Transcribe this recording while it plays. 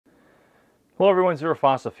Hello everyone, Zero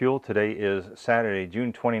Fossil Fuel. Today is Saturday,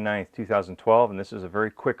 June 29th, 2012, and this is a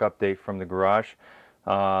very quick update from the garage.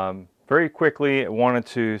 Very quickly, I wanted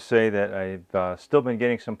to say that I've still been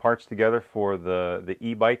getting some parts together for the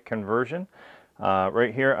e-bike conversion.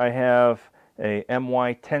 Right here I have a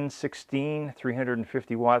MY1016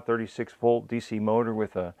 350 watt 36 volt DC motor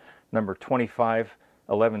with a number 25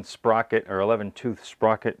 11 sprocket or 11 tooth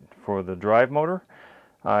sprocket for the drive motor.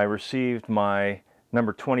 I received my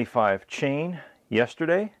number 25 chain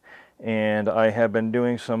yesterday, and I have been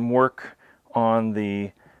doing some work on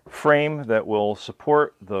the frame that will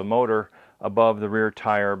support the motor above the rear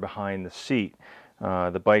tire behind the seat.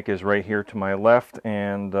 The bike is right here to my left,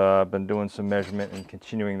 and I've been doing some measurement and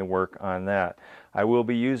continuing the work on that. I will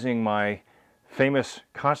be using my famous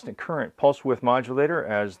constant current pulse width modulator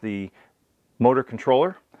as the motor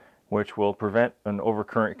controller, which will prevent an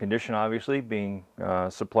overcurrent condition, obviously, being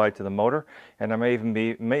supplied to the motor. And I may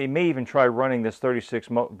even try running this 36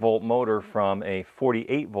 volt motor from a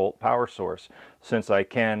 48 volt power source, since I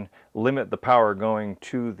can limit the power going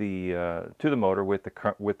to the motor with the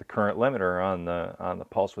current limiter on the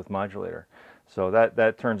pulse width modulator. So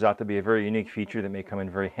that turns out to be a very unique feature that may come in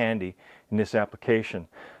very handy in this application.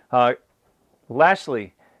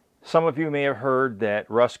 Lastly, some of you may have heard that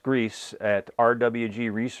Russ Grease at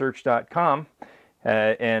RWGresearch.com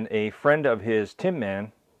and a friend of his, Tim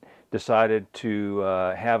Man, decided to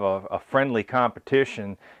have a friendly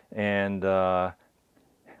competition and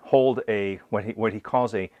hold what he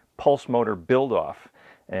calls a pulse motor build-off.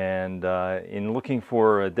 And in looking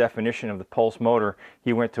for a definition of the pulse motor,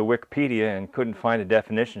 he went to Wikipedia and couldn't find a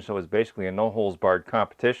definition, so it was basically a no-holds-barred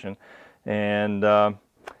competition. And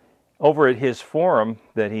over at his forum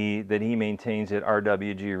that he maintains at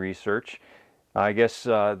RWG Research, I guess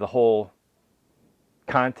the whole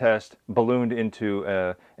contest ballooned into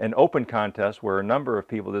an open contest where a number of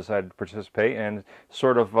people decided to participate, and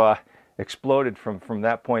sort of exploded from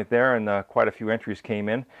that point there, and quite a few entries came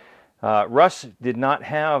in. Russ did not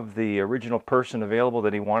have the original person available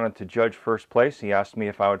that he wanted to judge first place. He asked me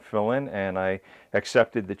if I would fill in, and I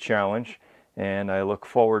accepted the challenge, and I look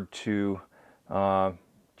forward to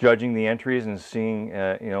judging the entries and seeing,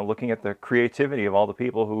 looking at the creativity of all the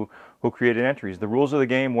people who created entries. The rules of the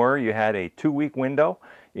game were you had a 2-week window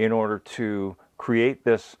in order to create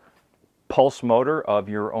this pulse motor of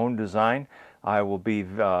your own design. I will be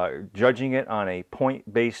judging it on a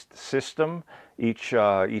point-based system. Each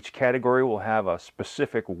category will have a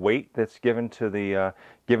specific weight that's given to the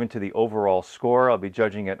overall score. I'll be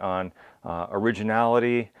judging it on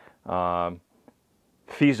originality,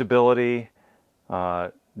 feasibility.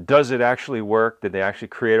 Does it actually work? Did they actually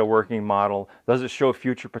create a working model? Does it show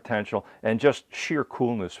future potential? And just sheer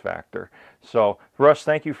coolness factor. So, Russ,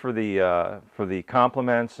 thank you for the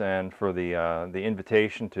compliments and for the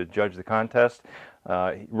invitation to judge the contest.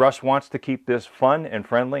 Russ wants to keep this fun and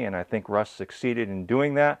friendly, and I think Russ succeeded in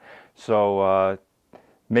doing that. So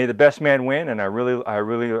may the best man win, and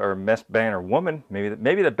or best man or woman,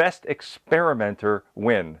 maybe the best experimenter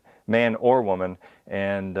win, man or woman,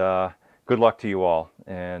 and good luck to you all.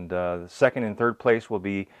 And the second and third place will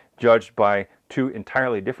be judged by two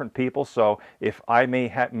entirely different people. So if I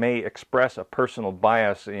may express a personal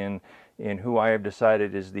bias in who I have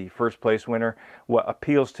decided is the first place winner, what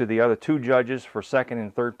appeals to the other two judges for second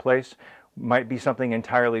and third place might be something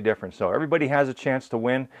entirely different. So everybody has a chance to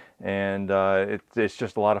win, and it's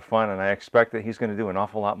just a lot of fun, and I expect that he's going to do an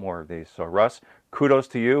awful lot more of these. So Russ, kudos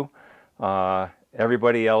to you.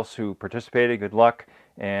 Everybody else who participated, good luck.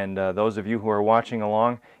 And those of you who are watching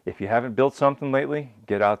along, if you haven't built something lately,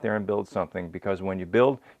 get out there and build something, because when you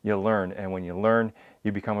build, you learn, and when you learn,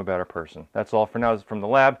 you become a better person. That's all for now from the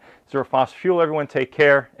lab. Zero Fossil Fuel, everyone take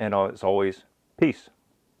care, and as always, peace.